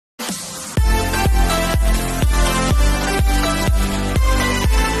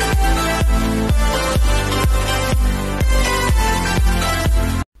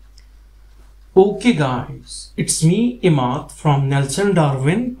Okay guys, it's me Imad from Nelson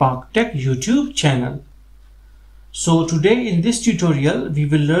Darwin Park Tech YouTube channel. So today in this tutorial we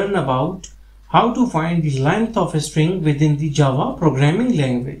will learn about how to find the length of a string within the Java programming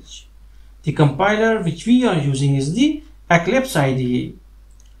language. The compiler which we are using is the Eclipse IDE.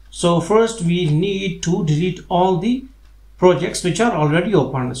 So first we need to delete all the projects which are already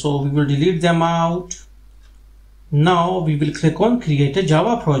open. So we will delete them out. Now we will click on create a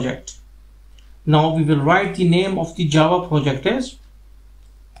Java project. Now we will write the name of the Java project as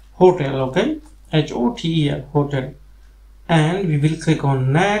hotel, okay, HOTEL, hotel, and we will click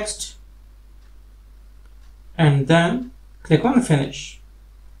on next and then click on finish.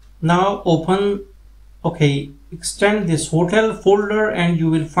 Now open, okay, extend this hotel folder and you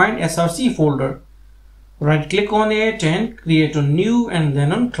will find src folder. Right click on it and create a new and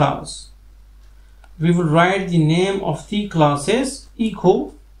then on class. We will write the name of the class as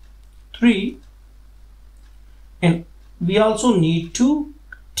echo3. And we also need to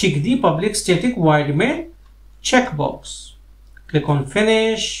tick the public static void main checkbox. Click on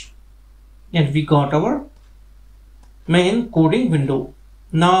finish and we got our main coding window.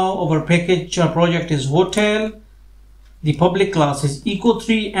 Now our package project is hotel, the public class is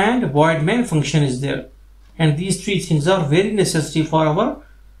echo3 and void main function is there. And these three things are very necessary for our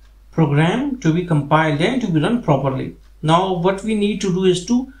program to be compiled and to be run properly. Now what we need to do is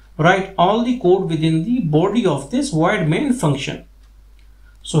to write all the code within the body of this void main function.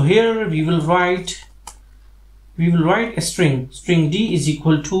 So here we will write a string d is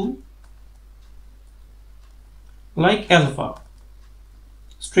equal to like alpha.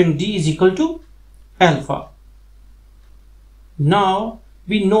 String d is equal to alpha. Now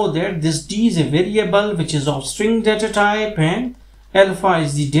we know that this d is a variable which is of string data type and alpha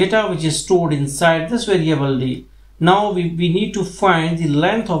is the data which is stored inside this variable d. Now we need to find the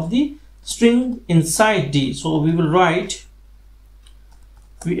length of the string inside d. So we will write,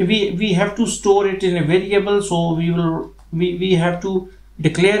 we have to store it in a variable. So we have to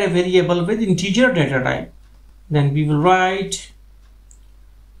declare a variable with integer data type. Then we will write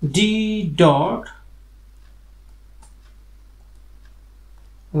d dot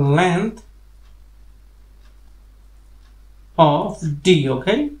length of d,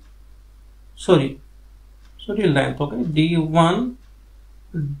 okay, sorry length, okay, d1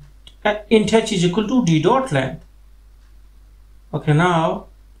 int h is equal to d dot length. Okay, now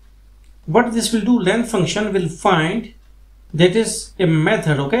what this will do, length function will find, that is a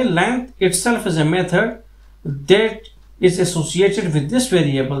method, okay, length itself is a method that is associated with this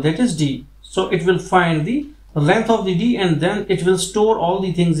variable, that is d. So it will find the length of the d and then it will store all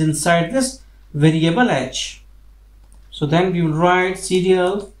the things inside this variable h. So then we will write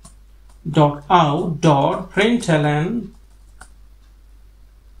serial dot out dot println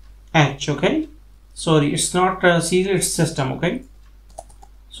h, okay, sorry, it's not serial, it's system, okay,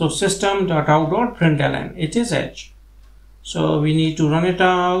 so system dot out dot println, it is h. So we need to run it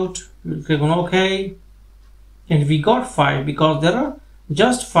out. We'll click on OK and we got 5 because there are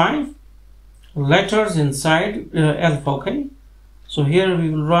just 5 letters inside alpha, okay. So here we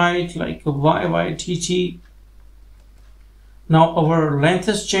will write like YYTT. Now our length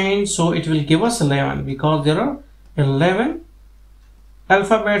is changed, so it will give us 11 because there are 11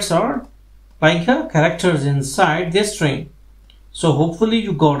 alphabets or like characters inside this string. So hopefully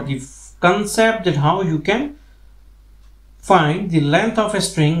you got the concept that how you can find the length of a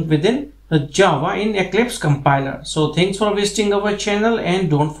string within the Java in Eclipse compiler. So thanks for visiting our channel and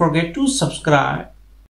don't forget to subscribe.